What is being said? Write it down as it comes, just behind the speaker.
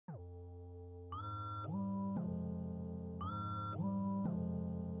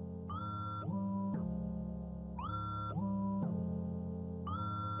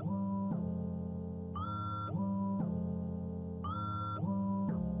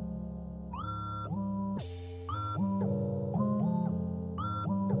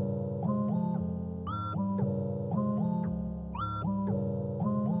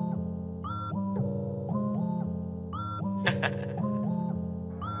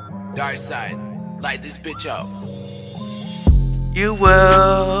Darkside, light this bitch up. You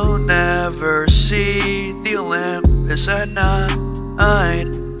will never see the Olympus at night,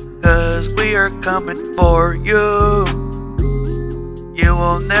 'cause we are coming for you. You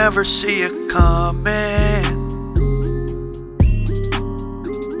will never see it coming.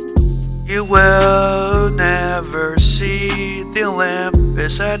 You will never see the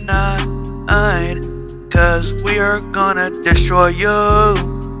Olympus at night, 'cause we are gonna destroy you.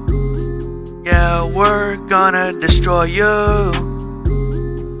 Yeah, we're gonna destroy you.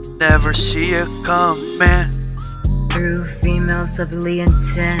 Never see it coming. True female, subtly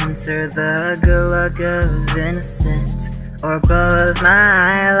intense, or the good luck of innocence, or both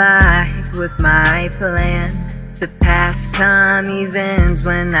my life with my plan to pass come events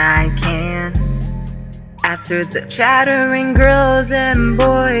when I can. After the chattering girls and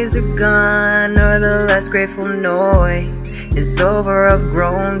boys are gone, or the less grateful noise is over of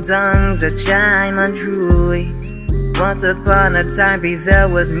grown tongues that chime unruly. Once upon a time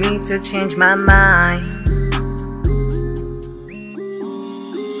prevailed with me to change my mind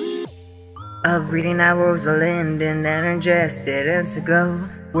of reading that Rosalind and then ingested and to go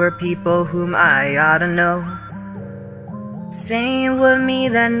were people whom I ought to know, saying with me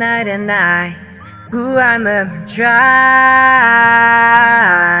that night and I who I'm a try.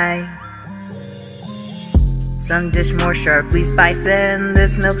 Some dish more sharply spiced than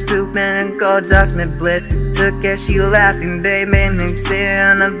this milk soup and gold dust mid bliss. Took as she laughing, baby,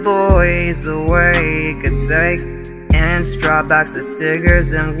 mixing a boy's away could take. And straw box of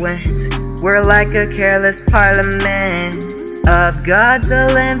cigarettes and went. We're like a careless parliament of God's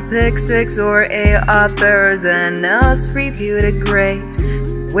Olympic 6 or 8 authors and else reputed great.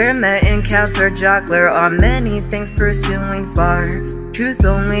 We're met encounter jocular on many things pursuing far. Truth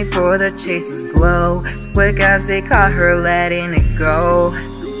only for the chase's glow, quick as they caught her letting it go.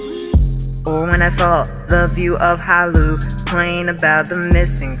 Or when I felt the view of Halu, playing about the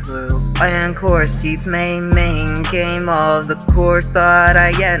missing clue. And course cheats main came of the course, thought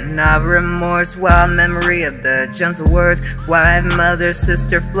I yet not remorse, while memory of the gentle words, wife, mother,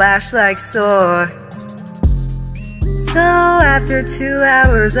 sister flash like swords. So after 2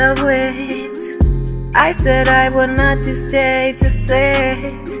 hours of wait, I said I would not to stay to sit.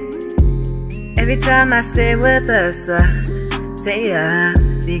 Every time I stay with us, I stay up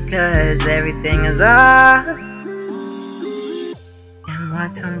because everything is off. And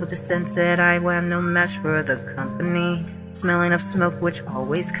walked home with the sense that I am no match for the company, smelling of smoke which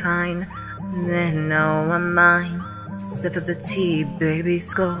always kind. Then know I'm mine. Sip of the tea, baby,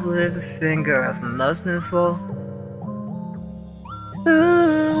 scold every finger of most spoonful.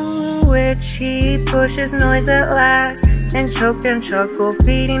 Ooh, which he pushes noise at last, and choked and chuckled,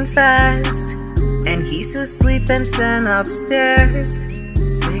 feeding fast. And he's asleep and sent upstairs,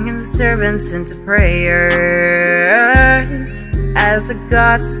 singing the servants into prayers. As the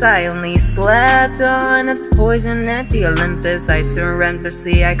gods silently slept on a poison at the Olympus, I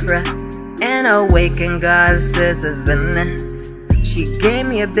surrenderously I crept, and awakened goddesses of Venice. She gave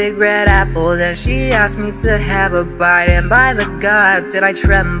me a big red apple, then she asked me to have a bite, and by the gods did I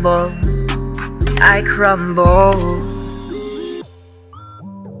tremble, I crumble.